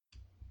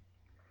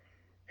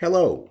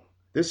Hello,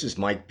 this is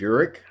Mike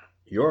Burek,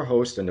 your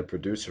host and the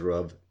producer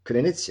of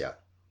Krynytsia,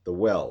 The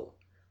Well,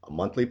 a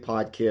monthly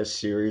podcast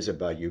series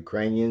about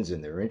Ukrainians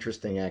and their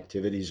interesting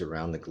activities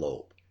around the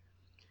globe.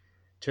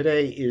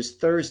 Today is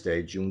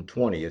Thursday, June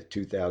 20th,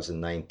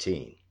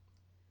 2019.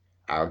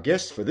 Our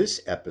guest for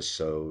this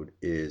episode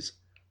is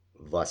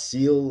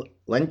Vasyl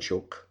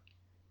Lenchuk,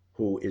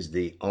 who is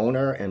the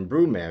owner and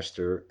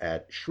brewmaster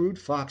at Shrewd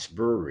Fox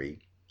Brewery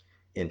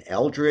in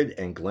Eldred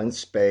and Glen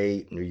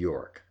Spey, New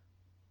York.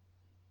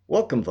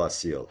 Welcome,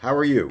 Vasyl. How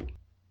are you?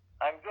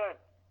 I'm good.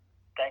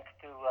 Thanks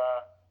to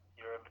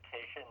your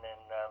invitation,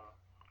 and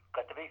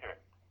glad to be here.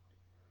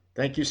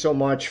 Thank you so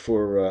much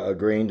for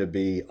agreeing to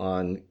be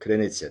on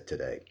Krynytsia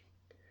today.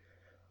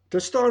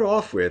 To start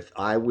off with,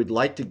 I would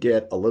like to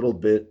get a little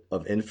bit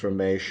of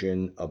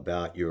information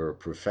about your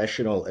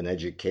professional and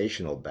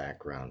educational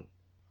background.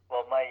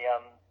 Well, my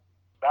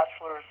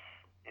bachelor's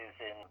is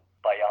in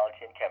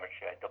biology and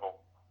chemistry. I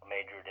double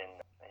majored in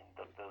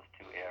those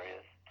two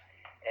areas.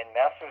 And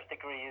master's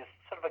degree is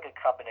sort of like a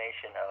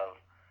combination of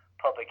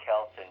public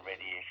health and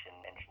radiation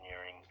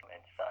engineering and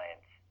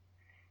science.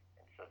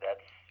 And so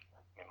that's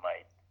in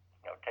my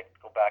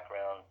technical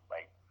background.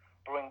 My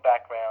brewing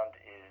background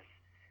is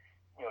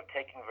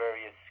taking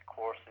various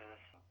courses,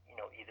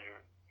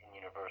 either in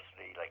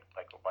university like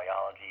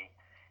microbiology,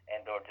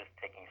 and or just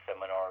taking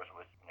seminars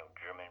with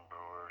German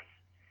brewers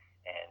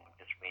and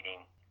just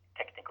reading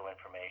technical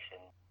information,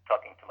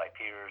 talking to my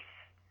peers,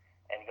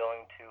 and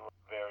going to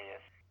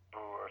various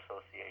brewer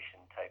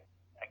association type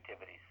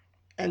activities.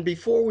 And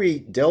before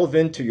we delve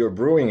into your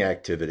brewing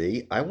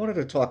activity, I wanted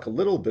to talk a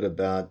little bit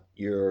about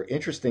your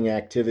interesting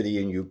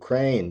activity in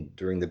Ukraine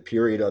during the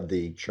period of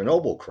the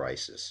Chernobyl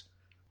crisis.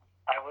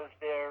 I was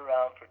there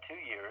for 2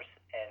 years,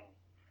 and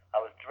I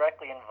was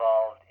directly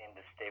involved in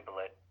the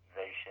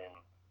stabilization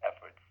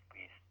efforts.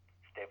 We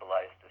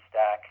stabilized the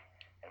stack,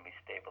 and we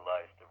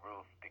stabilized the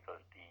roof because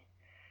the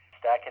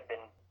stack had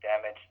been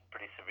damaged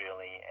pretty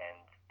severely,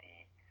 and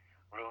the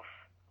roof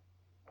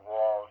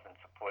walls and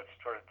supports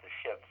started to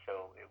shift.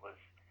 So it was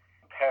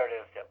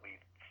imperative that we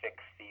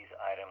fix these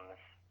items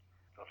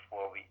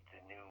before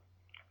the new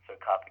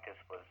sarcophagus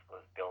was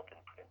built and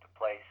put into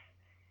place.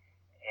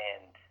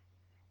 And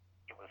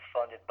it was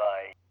funded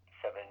by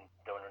 7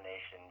 donor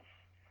nations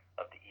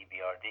of the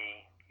EBRD,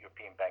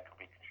 European Bank of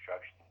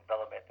Reconstruction and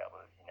Development. That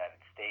was the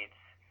United States,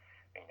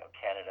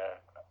 Canada,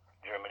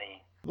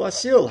 Germany.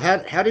 Vasyl,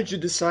 how did you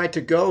decide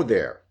to go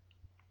there?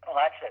 Well,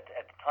 actually,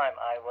 at the time,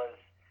 I was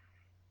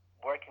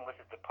working with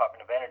the Department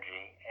of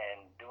Energy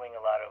and doing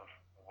a lot of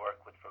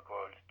work with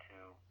regards to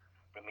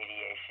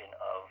remediation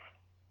of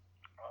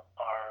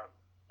our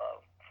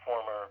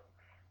former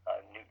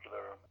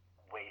nuclear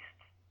waste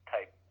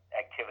type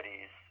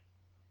activities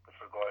with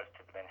regards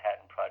to the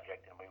Manhattan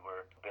Project, and we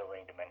were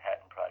building the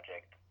Manhattan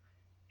Project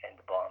and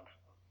the bombs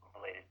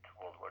related to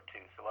World War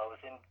II. So I was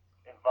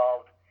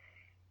involved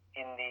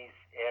in these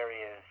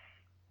areas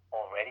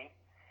already,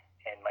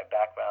 and my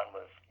background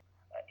was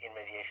in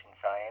radiation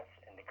science,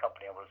 and the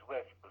company I was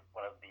with was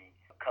one of the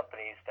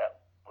companies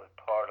that was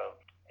part of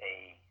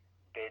a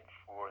bid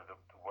for the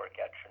work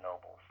at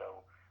Chernobyl.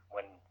 So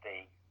when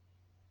they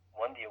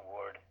won the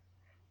award,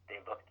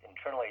 they looked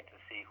internally to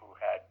see who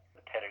had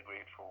the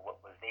pedigree for what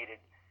was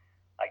needed.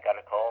 I got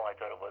a call. I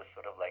thought it was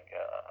sort of like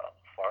a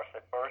farce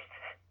at first,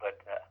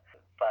 but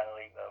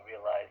finally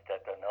realized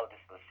that no,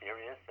 this was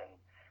serious, and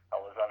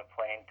I was on a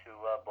plane to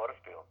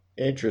Butterfield.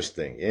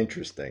 Interesting.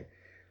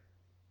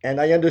 And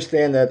I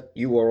understand that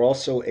you are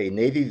also a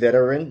Navy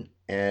veteran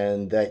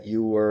and that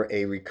you were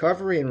a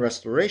recovery and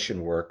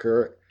restoration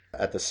worker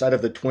at the site of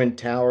the Twin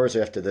Towers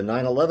after the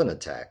 9/11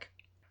 attack.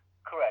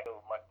 Correct.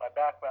 So my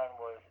background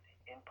was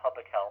in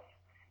public health,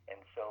 and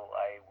so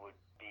I would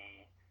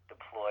be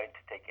deployed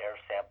to take air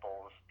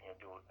samples,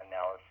 do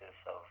analysis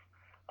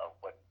of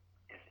what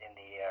is in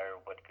the air,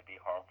 what could be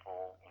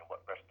harmful,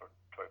 what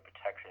respiratory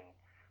protection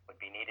would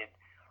be needed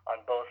on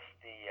both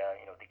the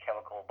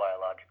chemical,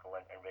 biological,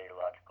 and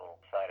radiological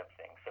side of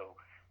things. So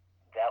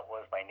that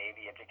was my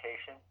Navy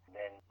education. And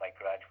then my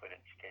graduate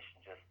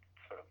education just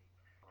sort of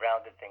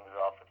rounded things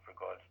off with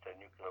regards to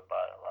nuclear,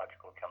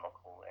 biological,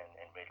 chemical,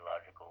 and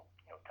radiological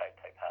type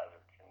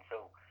hazards. And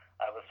so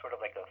I was sort of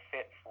like a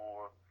fit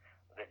for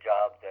the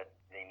job that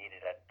they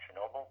needed at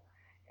Chernobyl,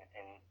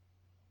 and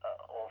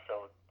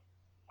also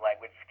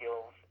language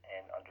skills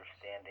and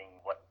understanding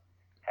what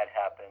had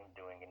happened,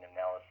 doing an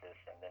analysis,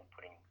 and then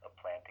putting a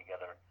plan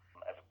together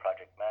as a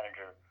project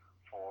manager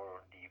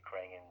for the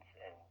Ukrainians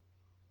and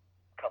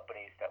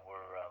companies that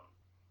were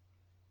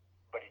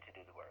ready to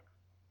do the work.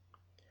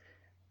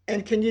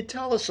 And can you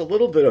tell us a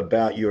little bit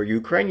about your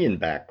Ukrainian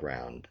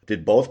background?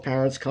 Did both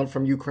parents come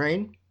from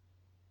Ukraine?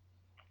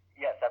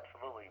 Yes,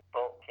 absolutely.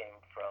 Both came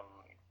from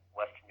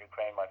Western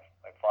Ukraine. My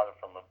father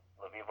from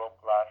Lviv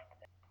Oblast,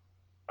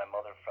 my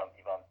mother from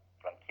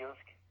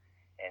Ivano-Frankivsk,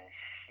 and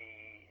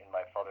she and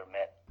my father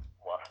met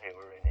while they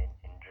were in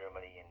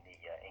Germany in the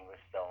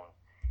English zone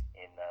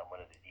in one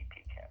of the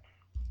DP camps.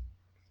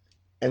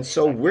 And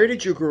so, where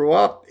did you grow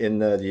up in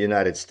the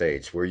United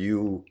States? Were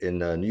you in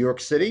New York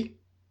City?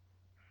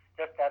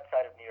 Just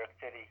outside of New York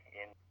City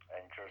in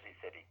Jersey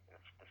City.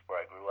 That's where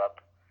I grew up.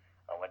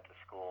 I went to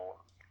school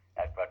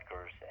at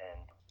Rutgers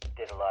and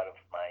did a lot of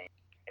my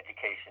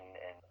education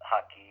in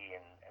hockey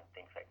and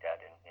things like that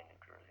in New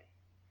Jersey.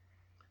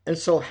 And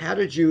so, how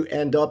did you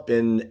end up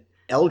in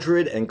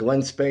Eldred and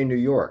Glen Spey, New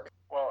York?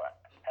 Well,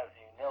 as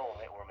you know,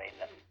 or may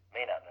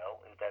not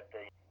know, is that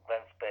the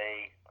Glen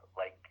Spey,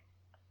 like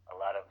a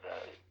lot of the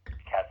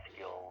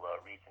Catskill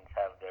regions,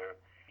 have their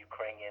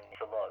Ukrainian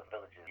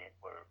villages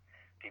where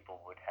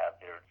people would have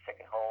their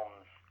second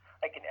homes,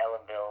 like in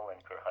Ellenville and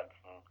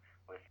Kerr-Hudson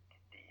with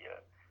the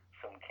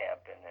Sum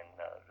camp and then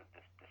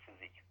the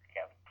Susie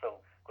camp.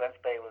 So Glen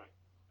Spey was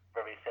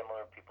very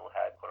similar. People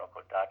had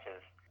quote-unquote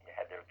dachas. You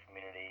had their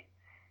community.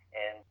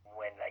 And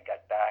when I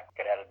got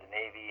out of the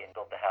Navy and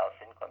built a house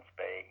in Glen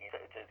Spey,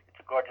 it's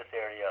a gorgeous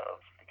area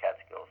of the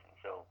Catskills. And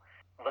so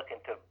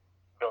looking to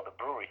build a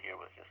brewery here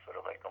was just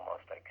sort of like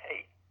almost like,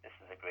 hey, this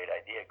is a great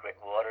idea, great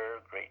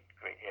water, great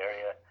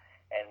area.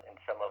 And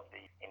some of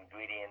the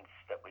ingredients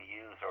that we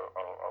use are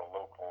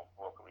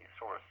locally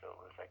sourced. So it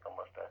was like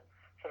almost a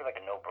sort of like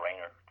a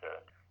no-brainer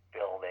to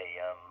build a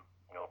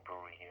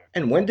brewery here.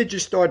 And when did you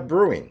start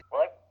brewing?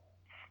 Well, I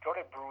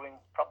started brewing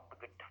probably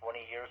a good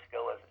 20 years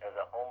ago as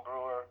a home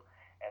brewer,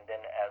 and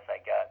then as I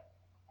got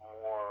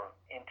more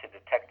into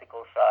the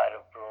technical side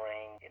of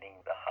brewing, getting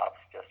the hops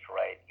just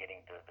right,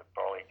 getting the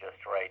barley just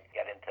right,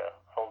 got into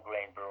whole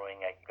grain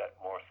brewing. I got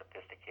more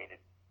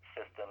sophisticated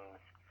systems,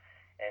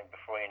 and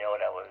before you know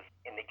it, I was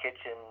in the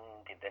kitchen,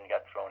 then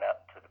got thrown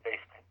out to the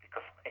basement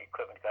because my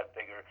equipment got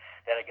bigger.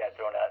 Then I got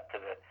thrown out to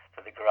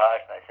the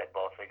garage, and I said,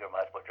 well, I figure I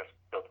might as well just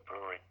build a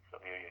brewery. So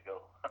here you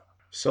go.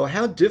 So,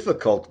 how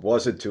difficult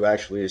was it to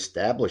actually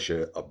establish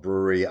a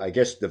brewery? I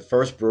guess the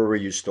first brewery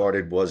you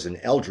started was in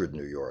Eldred,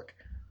 New York.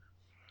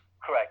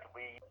 Correct.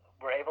 We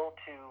were able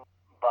to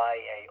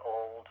buy an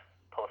old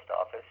post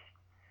office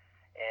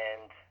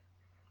and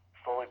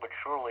slowly but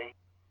surely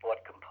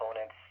bought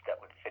components that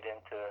would fit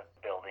into the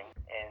building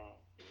and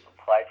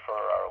applied for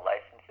our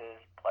licenses,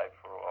 applied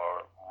for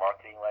our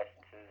marketing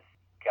licenses,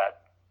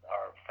 got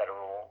our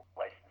federal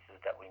licenses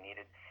that we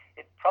needed.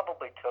 It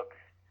probably took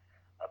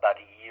about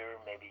a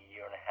year, maybe a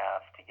year and a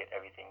half to get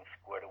everything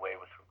squared away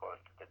with regards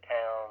to the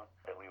town,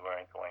 that we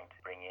weren't going to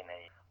bring in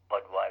a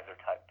Budweiser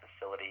type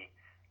facility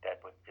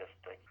that would just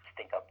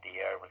stink up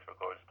the air with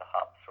regards to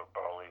hops or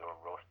barley or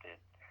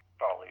roasted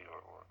barley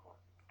or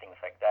things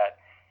like that.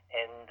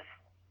 And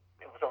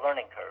it was a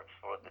learning curve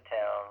for the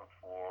town,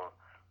 for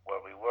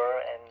where we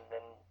were, and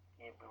then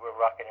we were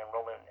rocking and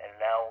rolling, and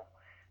now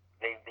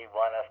they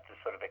want us to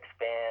sort of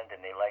expand,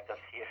 and they like us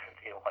here,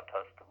 they want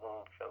us to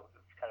move, so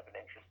it's kind of an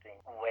interesting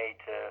way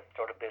to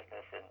start a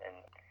business and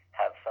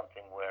have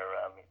something where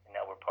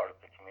now we're part of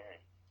the community.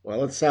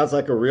 Well, it sounds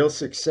like a real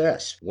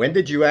success. When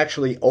did you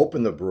actually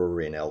open the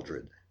brewery in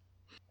Eldred?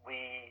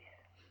 We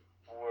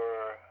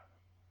were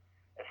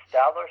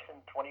established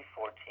in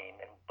 2014,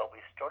 but we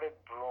started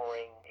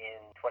brewing in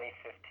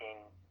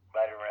 2015,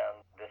 right around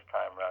this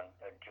time, around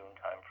June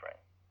timeframe.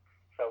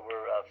 So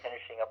we're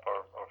finishing up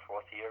our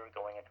fourth year,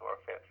 going into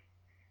our fifth,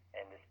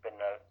 and it's been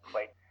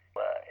quite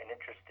an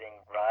interesting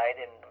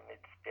ride, and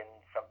it's been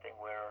something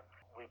where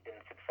we've been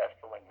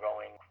successful in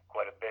growing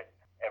quite a bit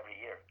every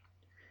year,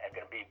 and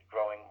going to be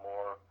growing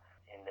more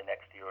in the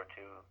next year or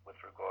two with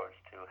regards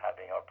to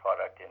having our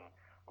product in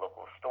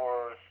local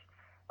stores,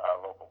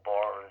 local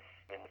bars,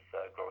 and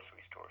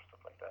grocery stores,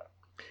 stuff like that.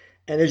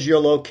 And is your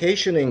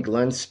location in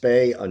Glen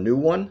Spey a new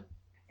one?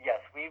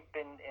 Yes, we've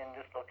been in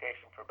this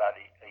location for about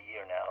a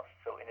year now.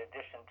 So in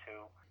addition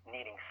to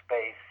needing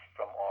space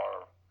from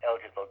our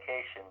Eldred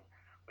location,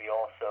 we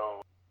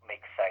also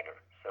make cider.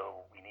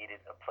 So we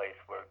needed a place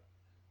where it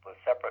was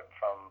separate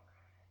from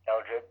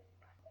Eldred,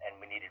 and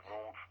we needed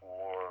room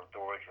for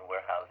storage and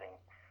warehousing.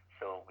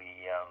 So we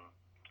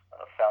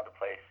found a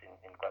place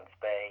in Glen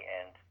Spey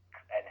and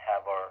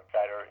have our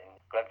cider in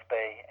Glen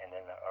Spey and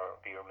then our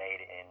beer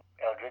made in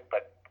Eldred.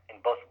 But in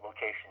both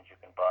locations, you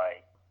can buy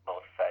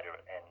both cider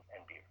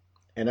and beer.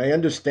 And I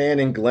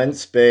understand in Glen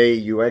Spey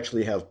you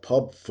actually have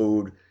pub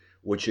food,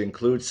 which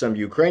includes some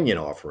Ukrainian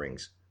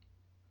offerings.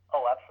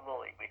 Oh,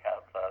 absolutely. We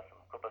have some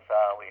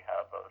kubasa, we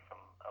have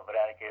some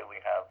varaniki, we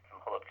have some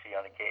holopchi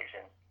on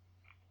occasion.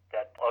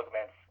 That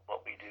augments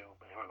what we do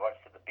with regards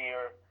to the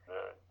beer,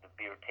 the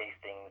beer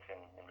tastings,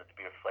 and the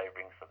beer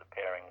flavorings. So the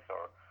pairings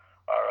are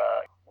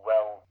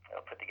well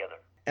put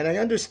together. And I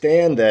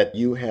understand that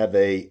you have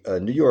a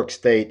New York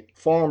State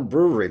farm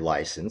brewery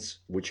license,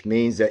 which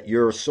means that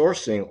you're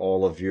sourcing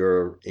all of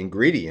your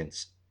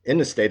ingredients in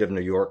the state of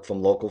New York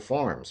from local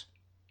farms.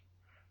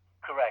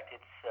 Correct.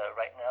 It's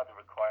right now the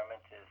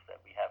requirement is that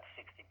we have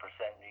 60%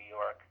 New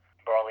York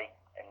barley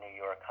and New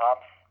York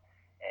hops,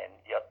 and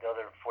the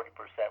other 40%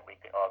 we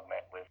can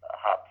augment with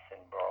hops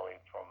and barley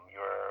from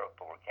Europe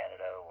or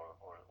Canada or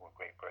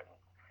Great Britain.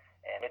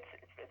 And it's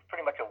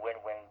pretty much a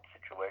win-win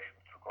situation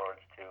with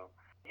regards to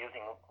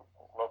using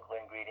local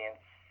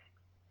ingredients,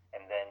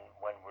 and then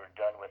when we're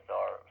done with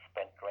our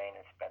spent grain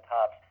and spent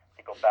hops,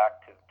 to go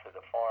back to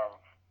the farm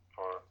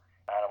for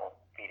animal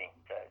feeding.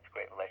 It's a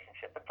great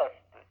relationship. But plus,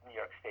 New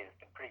York State has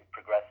been pretty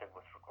progressive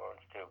with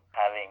regards to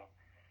having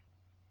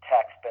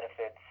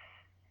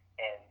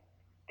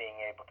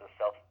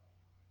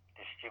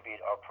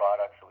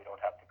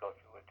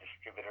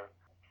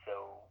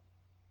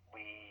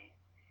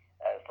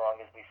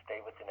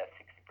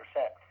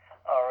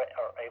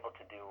able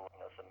to do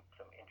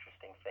some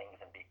interesting things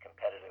and be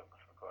competitive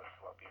with regards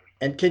to our beers.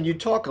 And can you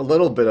talk a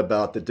little bit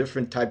about the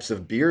different types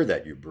of beer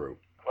that you brew?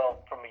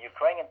 Well, from a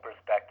Ukrainian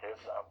perspective,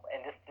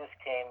 and this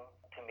came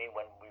to me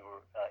when we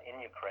were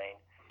in Ukraine.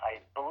 I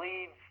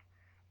believe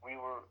we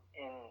were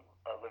in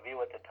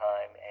Lviv at the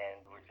time,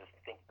 and we were just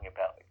thinking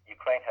about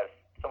Ukraine has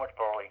so much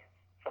barley,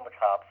 so much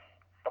hops,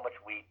 so much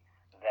wheat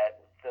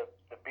that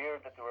the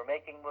beer that they were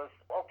making was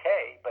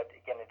okay, but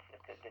again,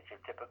 it's your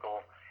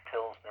typical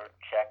Pilsner,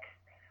 Czech,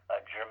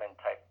 German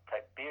type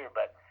beer.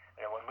 But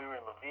when we were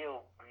in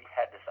Lviv, we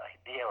had this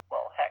idea.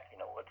 Well, heck,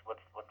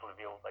 what's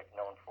Lviv like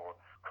known for?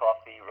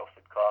 Coffee,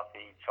 roasted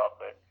coffee,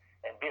 chocolate,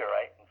 and beer,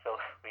 right? And so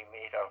we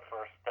made our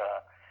first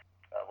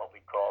what we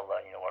call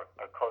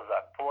our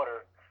Kozak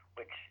Porter,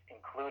 which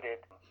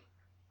included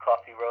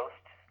coffee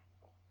roast,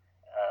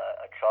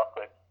 a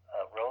chocolate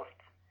roast,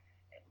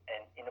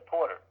 and in a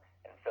porter.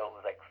 And so it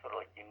was like sort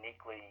of like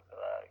uniquely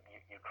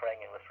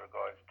Ukrainian with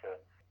regards to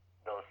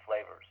those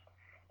flavors.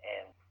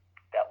 And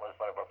that was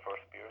one of our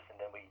first beers.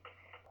 And then we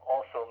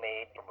also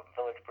made, from a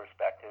village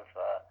perspective,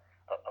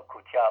 a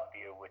kutyap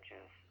beer, which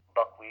is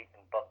buckwheat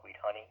and buckwheat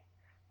honey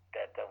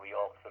that we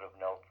all sort of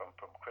know from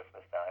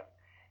Christmas time.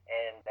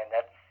 And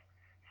that's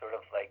sort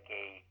of like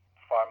a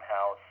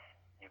farmhouse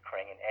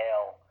Ukrainian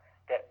ale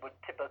that would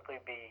typically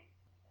be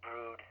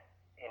brewed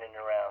in and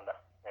around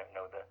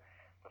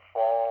the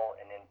fall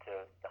and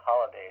into the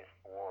holidays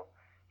for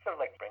sort of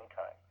like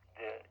springtime.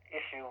 The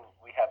issue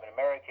we have in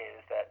America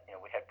is that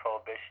we had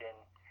Prohibition,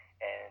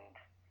 and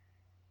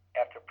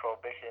after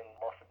Prohibition,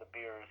 most of the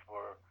beers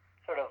were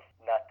sort of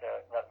not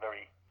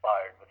very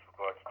fired with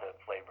regards to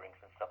flavorings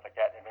and stuff like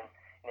that. And then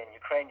in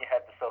Ukraine, you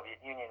had the Soviet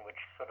Union, which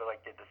sort of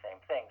like did the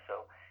same thing.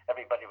 So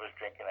everybody was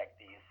drinking like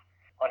these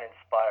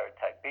uninspired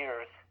type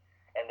beers.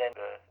 And then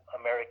the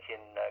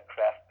American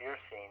craft beer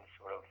scene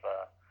sort of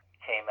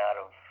came out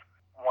of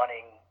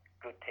wanting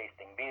good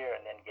tasting beer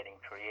and then getting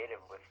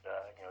creative with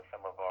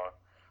some of our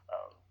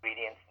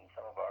ingredients and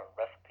some of our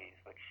recipes,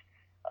 which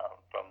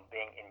from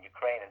being in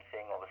Ukraine and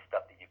seeing all the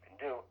stuff that you can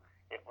do,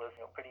 it was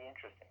pretty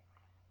interesting.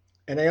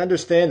 And I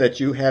understand that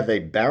you have a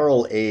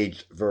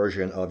barrel-aged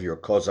version of your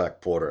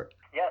Kozak Porter.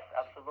 Yes,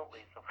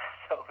 absolutely.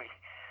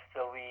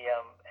 So we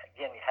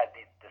again had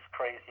this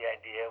crazy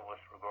idea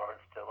with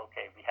regards to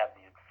we have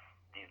these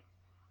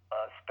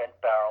spent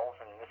barrels,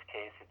 and in this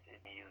case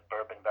we use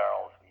bourbon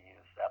barrels, we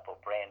use apple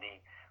brandy,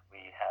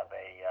 we have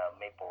a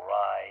maple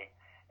rye,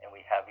 and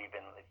we have even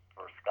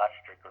for Scotch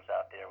drinkers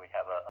out there, we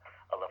have a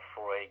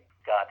Lafroy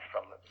Scotch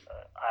from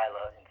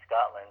Islay in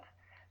Scotland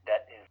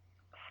that is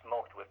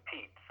smoked with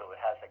peat, so it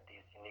has like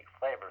these unique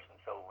flavors. And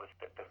so with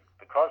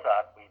the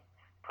Kozak, we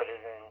put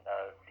it in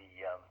the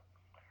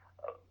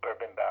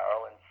bourbon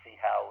barrel and see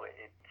how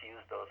it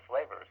fused those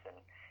flavors. And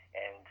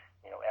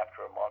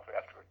after a month or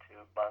after 2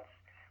 months,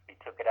 we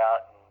took it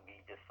out and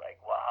we just like,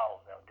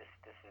 wow, this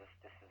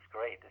is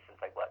great. This is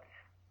like what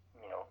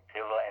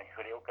Piva and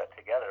Horilka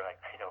together.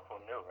 Like who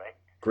knew, right?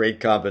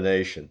 Great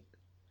combination.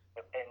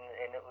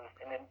 And it was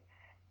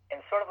and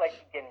sort of like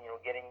again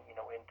getting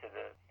into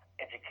the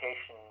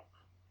education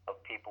of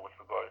people with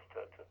regards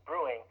to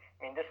brewing. I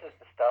mean, this is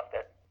the stuff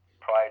that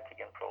prior to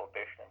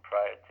Prohibition and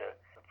prior to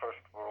the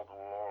First World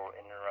War,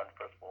 in and around the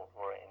First World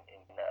War in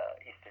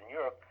Eastern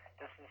Europe,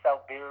 this is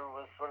how beer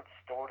was sort of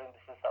stored and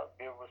this is how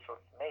beer was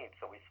sort of made.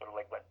 So we sort of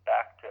like went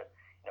back to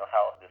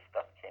how this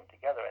stuff came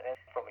together. And then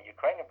from a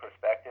Ukrainian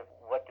perspective,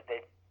 what did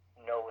they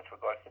know with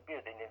regards to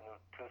beer? They knew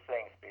two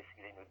things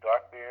basically. They knew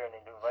dark beer and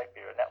they knew light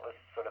beer, and that was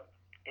sort of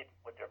it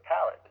with their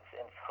palate.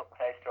 And so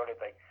when I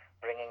started like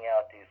bringing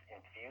out these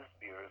infused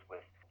beers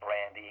with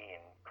brandy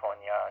and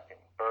cognac and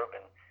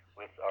bourbon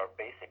with our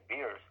basic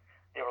beers,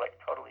 they were like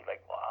totally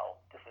like, wow,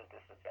 this is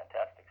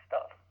fantastic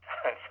stuff.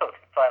 And so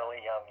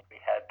finally we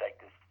had like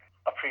this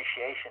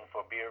appreciation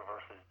for beer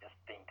versus just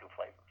being two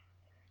flavors.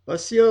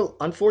 Lucio,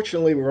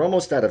 unfortunately, we're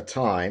almost out of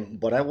time,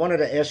 but I wanted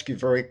to ask you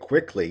very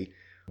quickly,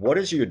 what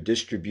is your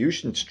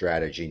distribution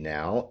strategy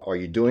now? Are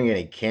you doing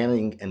any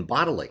canning and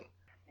bottling?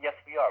 Yes,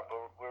 we are.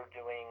 We're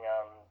doing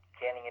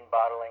canning and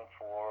bottling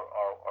for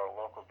our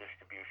local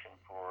distribution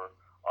for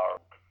our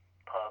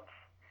pubs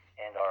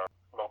and our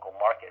local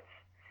markets.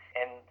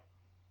 And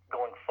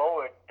going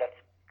forward, that's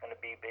going to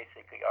be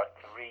basically our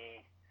three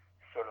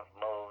sort of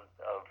modes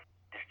of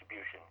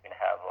distribution. We're going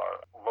to have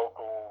our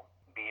local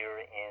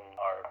beer in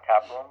our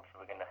tap rooms.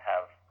 We're going to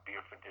have beer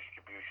for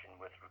distribution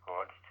with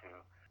regards to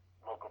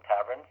local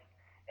taverns.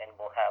 And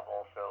we'll have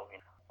also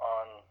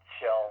on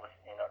shelves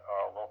in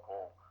our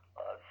local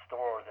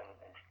stores and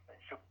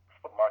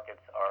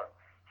supermarkets our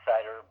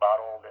cider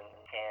bottled and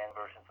canned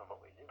versions of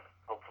what we do.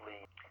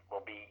 Hopefully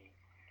we'll be,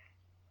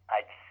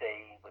 I'd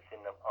say,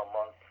 within a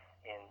month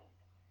in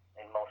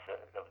most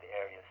of the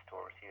area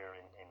stores here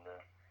in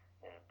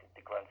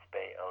the Glens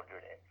Bay,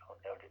 Eldred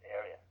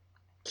area.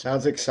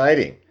 Sounds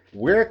exciting.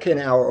 Where can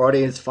our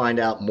audience find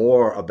out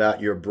more about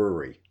your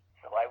brewery?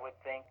 So I would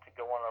think to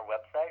go on our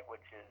website,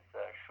 which is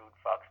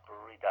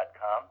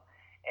shrewdfoxbrewery.com,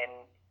 and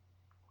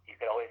you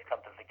can always come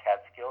to the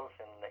Catskills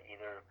and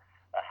either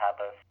have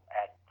us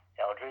at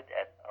Eldred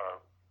at our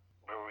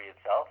brewery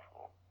itself,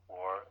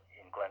 or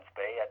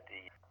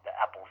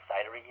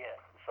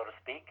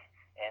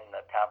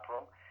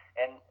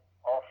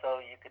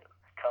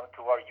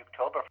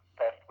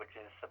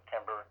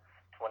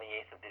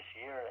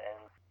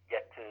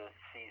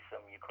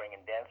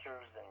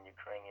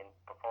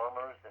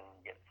farmers and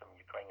get some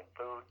Ukrainian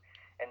food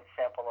and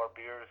sample our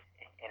beers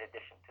in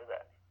addition to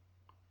that.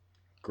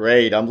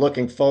 Great. I'm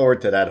looking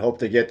forward to that. Hope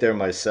to get there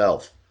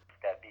myself.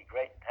 That'd be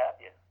great to have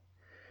you.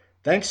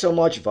 Thanks so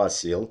much,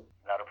 Vasil.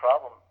 Not a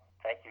problem.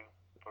 Thank you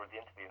for the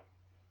interview.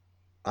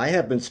 I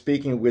have been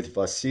speaking with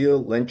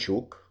Vasil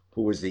Lenchuk,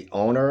 who is the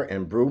owner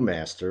and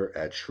brewmaster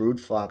at Shrewd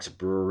Fox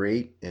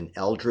Brewery in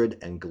Eldred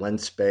and Glen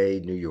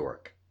Spey, New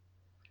York.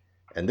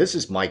 And this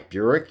is Mike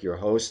Burek, your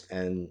host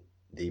and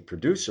the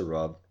producer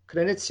of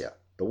Krynytsia,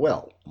 The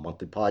Well, a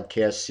monthly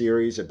podcast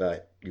series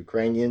about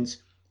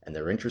Ukrainians and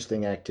their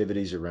interesting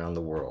activities around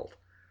the world.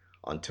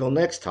 Until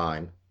next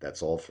time,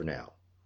 that's all for now.